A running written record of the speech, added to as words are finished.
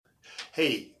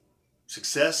Hey,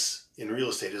 success in real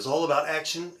estate is all about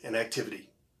action and activity.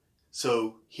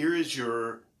 So here is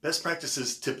your best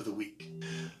practices tip of the week.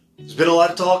 There's been a lot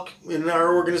of talk in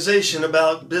our organization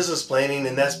about business planning,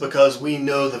 and that's because we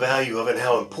know the value of it and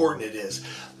how important it is.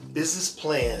 Business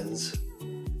plans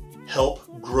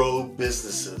help grow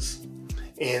businesses.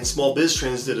 And Small Biz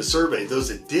Trends did a survey. Those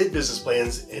that did business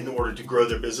plans in order to grow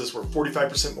their business were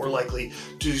 45% more likely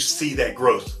to see that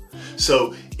growth.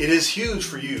 So it is huge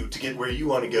for you to get where you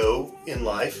want to go in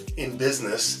life, in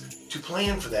business, to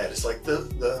plan for that. It's like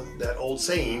that old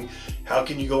saying, how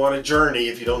can you go on a journey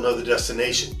if you don't know the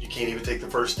destination? You can't even take the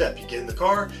first step. You get in the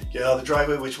car, get out of the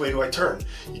driveway, which way do I turn?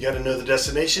 You got to know the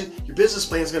destination. Your business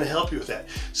plan is going to help you with that.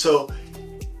 So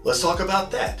let's talk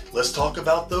about that. Let's talk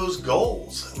about those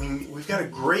goals. I mean, we've got a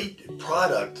great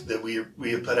product that we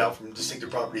have put out from Distinctive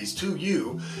Properties to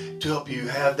you to help you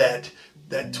have that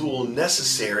tool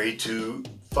necessary to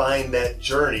find that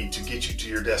journey to get you to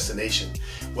your destination.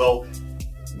 Well,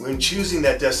 when choosing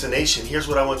that destination, here's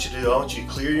what I want you to do. I want you to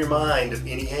clear your mind of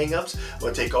any hang-ups. I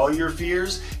want to take all your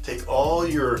fears, take all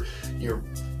your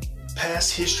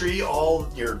past history, all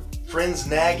your friends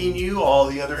nagging you, all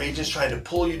the other agents trying to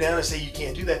pull you down and say you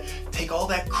can't do that. Take all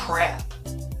that crap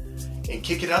and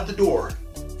kick it out the door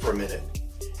for a minute.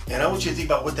 And I want you to think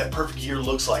about what that perfect year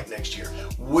looks like next year.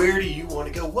 Where do you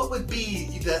want to go? What would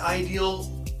be the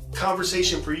ideal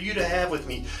conversation for you to have with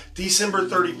me December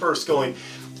 31st going,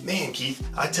 man, Keith,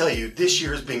 I tell you, this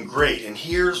year has been great, and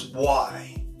here's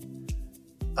why.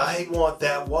 I want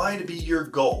that why to be your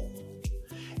goal.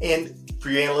 And for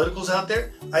your analyticals out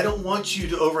there, I don't want you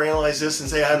to overanalyze this and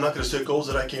say, I'm not going to set goals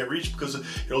that I can't reach because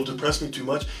it'll depress me too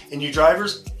much. And you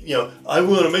drivers, I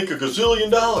want to make $1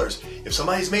 gazillion. If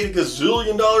somebody's made $1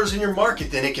 gazillion in your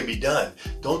market, then it can be done.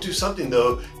 Don't do something,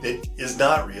 though, that is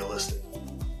not realistic.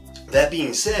 That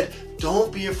being said,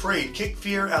 don't be afraid. Kick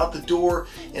fear out the door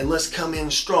and let's come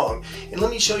in strong. And let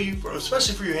me show you,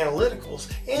 especially for your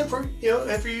analyticals and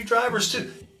for you drivers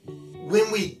too.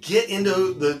 When we get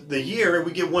into the year and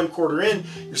we get one quarter in,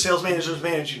 your sales managers,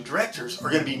 managing directors are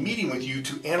going to be meeting with you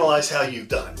to analyze how you've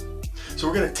done. So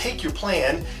we're going to take your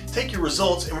plan, take your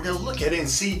results, and we're going to look at it and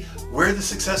see where the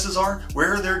successes are,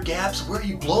 where are there gaps, where are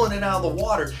you blowing it out of the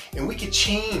water, and we can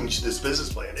change this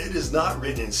business plan. It is not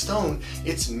written in stone.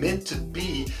 It's meant to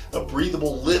be a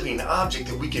breathable, living object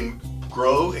that we can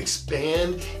grow,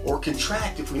 expand, or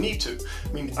contract if we need to.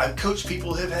 I mean, I've coached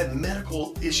people who have had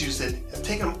medical issues that have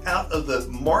taken them out of the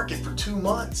market for 2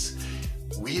 months.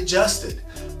 We adjusted.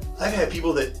 I've had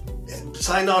people that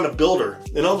signed on a builder,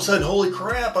 and all of a sudden, holy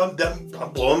crap, I'm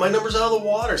blowing my numbers out of the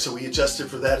water. So we adjusted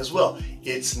for that as well.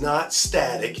 It's not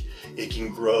static. It can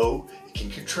grow, it can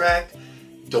contract.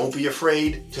 Don't be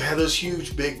afraid to have those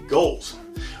huge, big goals.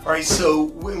 All right, so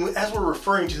as we're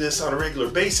referring to this on a regular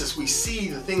basis, we see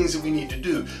the things that we need to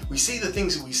do. We see the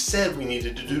things that we said we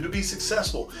needed to do to be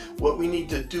successful, what we need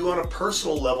to do on a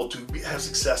personal level to have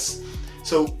success.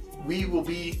 So we will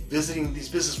be visiting these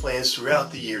business plans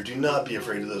throughout the year. Do not be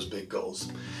afraid of those big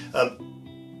goals.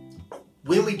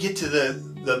 When we get to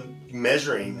the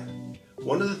measuring,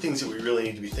 one of the things that we really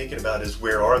need to be thinking about is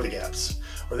where are the gaps?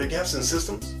 Are there gaps in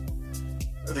systems?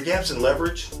 Are there gaps in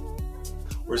leverage?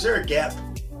 Or is there a gap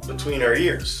between our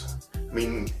ears? I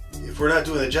mean, if we're not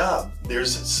doing the job,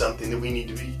 there's something that we need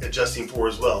to be adjusting for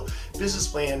as well. Business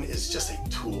plan is just a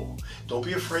tool. Don't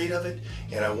be afraid of it,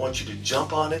 and I want you to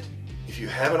jump on it. If you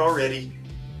haven't already,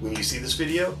 when you see this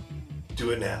video,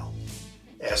 do it now.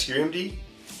 Ask your MD,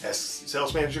 ask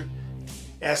sales manager,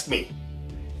 ask me.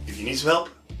 If you need some help,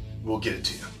 we'll get it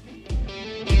to you.